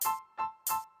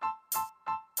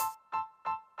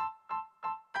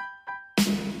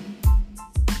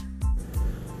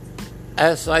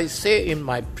as I say in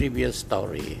my previous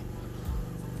story,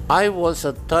 I was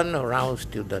a turnaround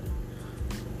student.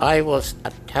 I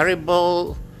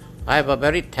have a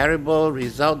very terrible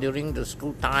result during the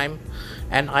school time,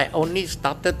 and I only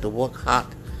started to work hard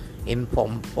in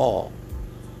Form 4.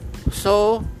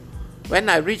 So, when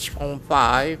I reached Form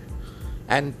 5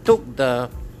 and took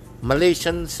the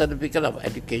Malaysian Certificate of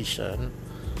Education,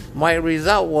 my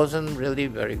result wasn't really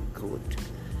very good.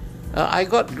 I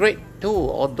got grade 2,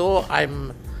 although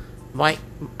I'm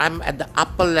at the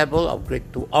upper level of grade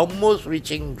 2, almost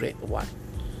reaching grade 1.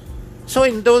 So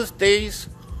in those days,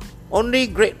 only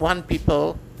grade 1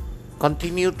 people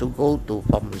continue to go to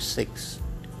Form 6.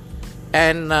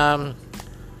 And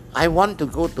I want to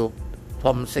go to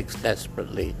Form 6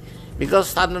 desperately, because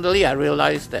suddenly I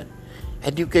realized that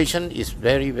education is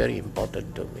very, very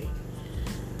important to me.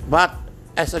 But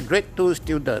as a grade 2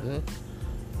 student,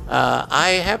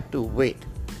 I have to wait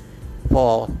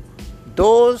for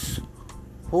those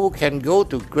who can go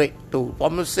to grade 2,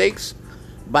 Form 6,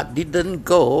 but didn't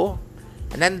go,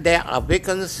 and then there are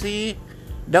vacancy.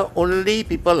 The only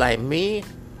people like me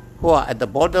who are at the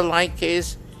borderline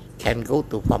case can go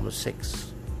to Form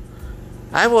 6.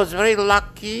 I was very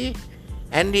lucky,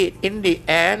 and in the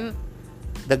end,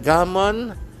 the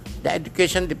government, the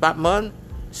education department,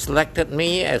 selected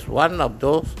me as one of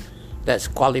those that's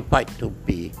qualified to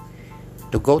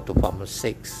go to Form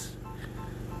 6.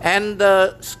 And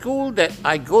the school that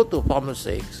I go to Form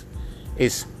 6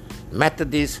 is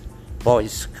Methodist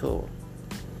Boys School.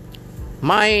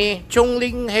 My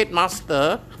Chongling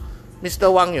headmaster,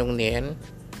 Mr. Wang Yong Nian,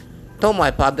 told my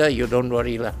father, "You don't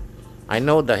worry lah. I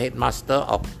know the headmaster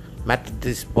of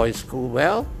Methodist Boys School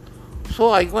well,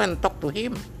 so I go and talk to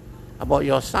him about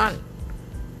your son."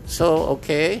 So,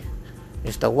 okay,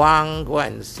 Mr. Wang go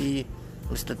and see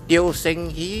Mr. Teo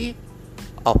Seng Hee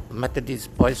of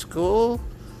Methodist Boys School,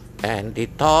 and they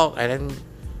talk, and then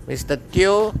Mr.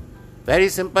 Teo, very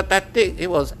sympathetic, he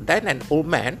was then an old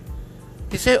man,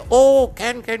 he said, "Oh,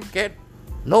 can,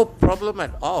 no problem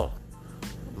at all.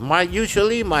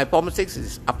 Usually my Form 6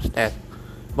 is upstairs,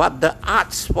 but the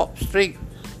arts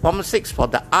Form 6 for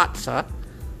the arts,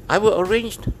 I will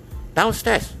arrange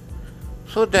downstairs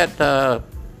so that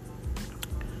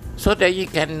you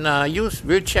can use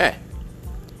wheelchair."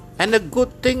 And the good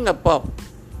thing about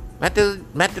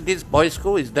Methodist Boys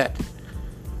School is that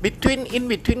in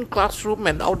between classroom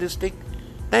and all this thing,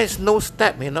 there is no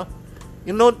step,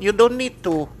 you don't need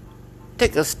to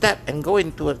take a step and go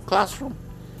into a classroom.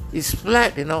 It's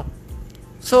flat,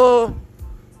 So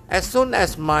as soon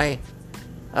as my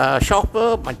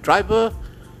chauffeur, my driver,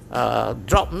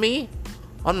 dropped me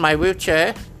on my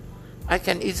wheelchair, I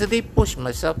can easily push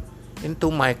myself into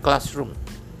my classroom.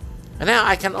 And then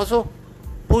I can also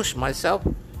push myself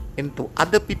into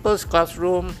other people's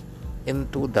classroom,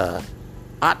 into the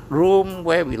art room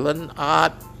where we learn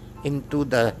art, into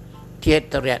the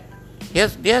theaterette.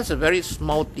 Yes, there's a very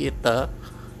small theater,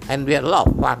 and we had a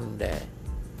lot of fun there.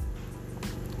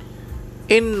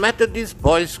 In Methodist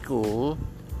Boys School,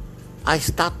 I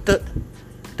started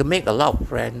to make a lot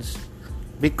of friends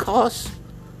because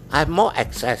I have more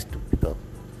access to people.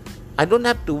 I don't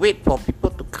have to wait for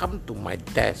people to come to my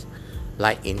desk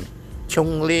like in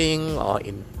Chongling or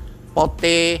in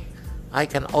Pote. I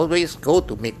can always go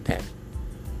to meet them.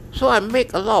 So I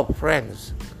make a lot of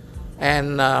friends.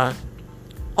 And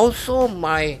also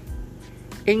my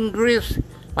English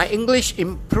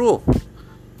improved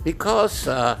because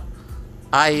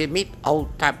I meet all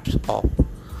types of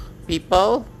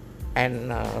people,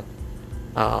 and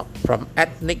from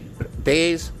ethnic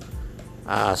base,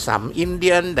 some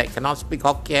Indian that cannot speak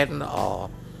Hokkien or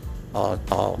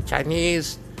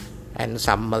Chinese, and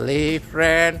some Malay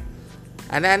friend,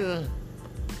 and then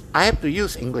I have to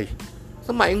use English.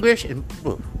 So my English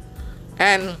improved,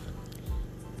 and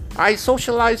I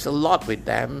socialize a lot with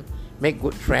them, make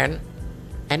good friends,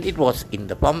 and it was in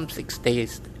the Form 6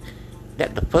 days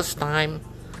that the first time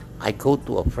I go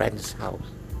to a friend's house.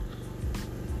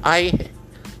 I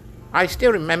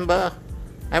still remember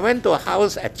I went to a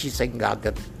house at Chiseng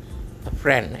Garden,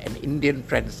 an Indian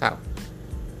friend's house.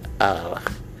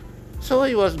 So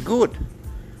it was good.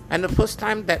 And the first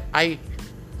time that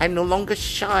I'm no longer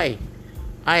shy.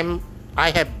 I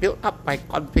have built up my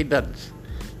confidence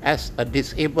as a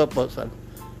disabled person.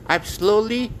 I've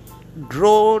slowly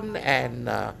grown and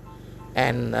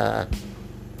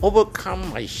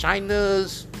overcome my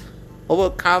shyness,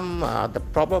 overcome the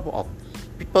problem of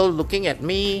people looking at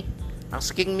me,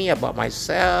 asking me about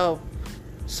myself.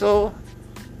 So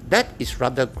that is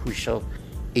rather crucial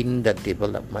in the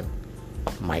development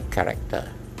of my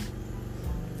character.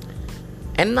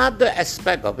 Another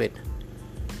aspect of it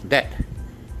that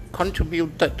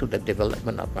contributed to the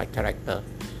development of my character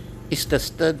is the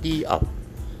study of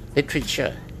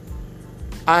literature.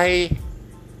 I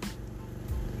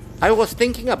was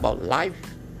thinking about life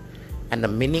and the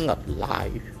meaning of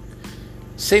life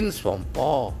since Form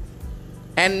 4,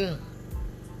 and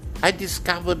I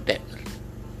discovered that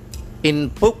in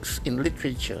books, in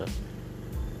literature,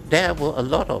 there were a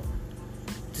lot of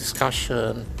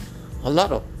discussion, a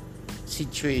lot of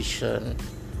situation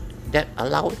that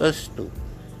allowed us to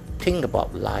think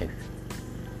about life.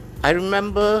 I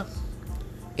remember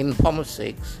in Form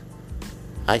 6,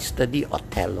 I studied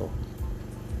Othello,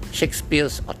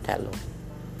 Shakespeare's Othello.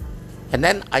 And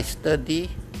then I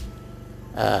studied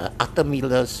Arthur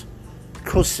Miller's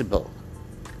Crucible.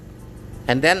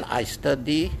 And then I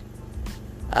studied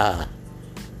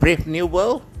Brave New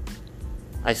World.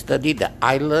 I studied The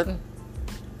Island.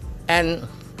 And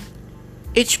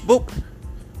each book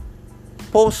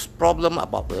posed problem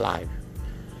about life.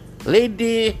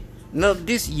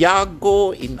 This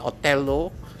Iago in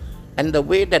Othello, and the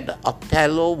way that the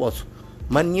Othello was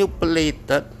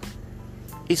manipulated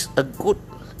is a good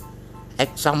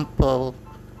example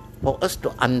for us to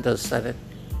understand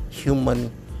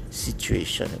human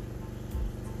situation.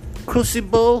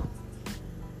 Crucible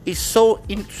is so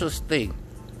interesting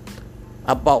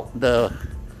about the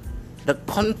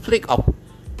conflict of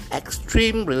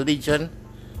extreme religion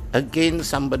against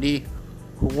somebody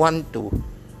who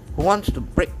wants to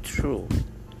break through,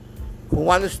 who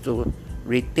wants to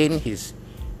retain his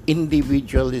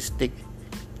individualistic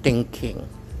thinking.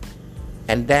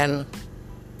 And then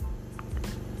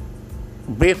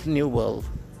Brave New World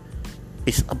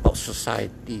is about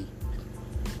society.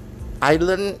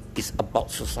 Island is about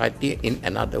society in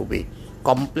another way,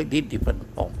 completely different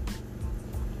form.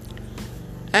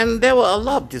 And there were a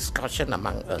lot of discussion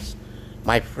among us,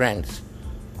 my friends,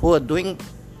 who are doing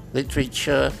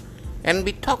literature, and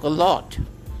we talk a lot.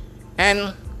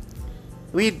 And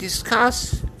we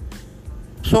discuss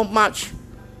so much,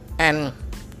 and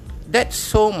that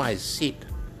sowed my seed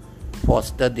for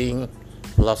studying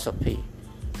philosophy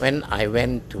when I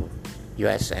went to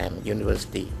USM,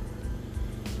 University.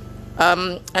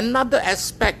 Another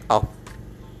aspect of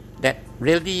that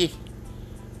really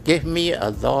gave me a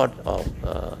lot of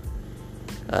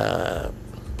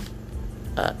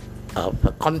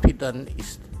confidence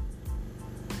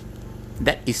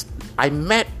is I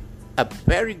met a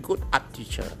very good art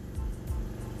teacher,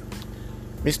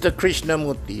 Mr.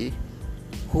 Krishnamurti,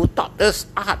 who taught us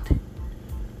art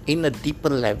in a deeper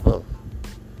level.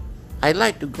 I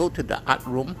like to go to the art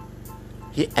room.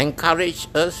 He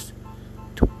encouraged us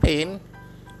to paint.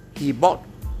 He bought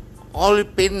oil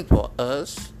paint for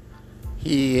us.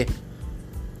 He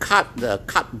cut the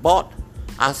cardboard,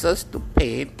 asked us to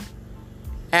paint,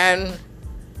 and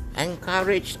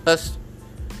encouraged us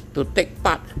to take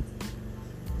part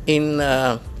in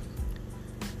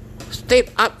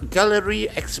State Art Gallery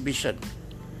exhibition.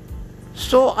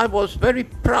 So I was very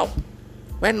proud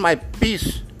when my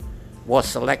piece was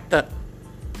selected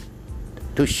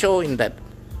to show in that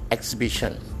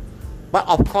exhibition. But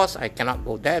of course I cannot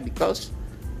go there because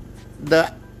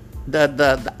the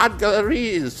art gallery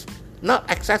is not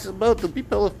accessible to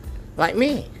people like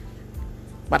me.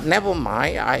 But never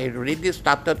mind, I really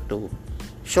started to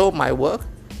show my work,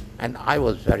 and I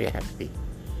was very happy.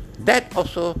 That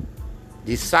also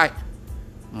decide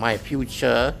my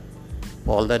future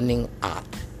for learning art.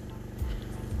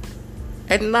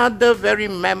 Another very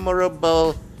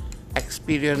memorable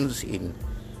experience in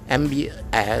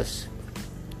MBS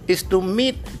is to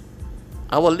meet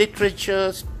our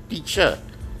literature teacher,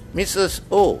 Mrs.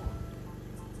 O,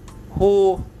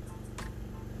 who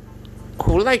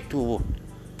like to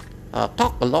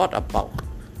talk a lot about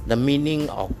the meaning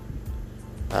of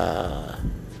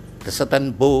the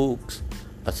certain books,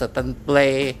 a certain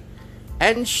play,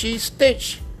 and she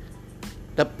staged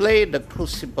the play The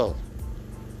Crucible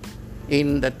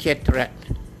in the theatre,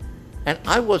 and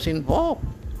I was involved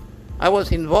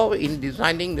in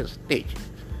designing the stage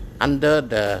under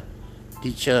the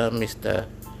teacher, Mr.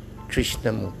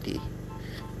 Krishnamurti.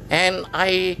 And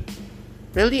I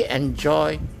really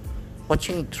enjoy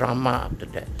watching drama after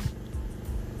that.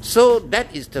 So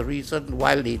that is the reason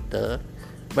why later,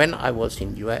 when I was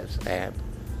in USM,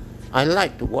 I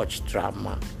like to watch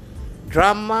drama.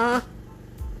 Drama,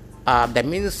 that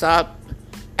means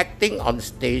acting on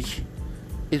stage,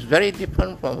 is very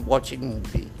different from watching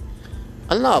movie.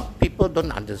 A lot of people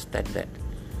don't understand that.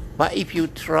 But if you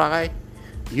try,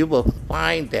 you will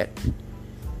find that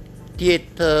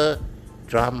theater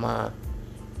drama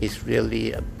is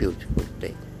really a beautiful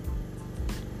thing.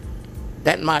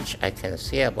 That much I can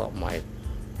say about my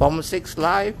Form 6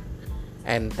 life,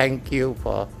 and thank you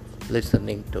for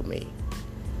listening to me.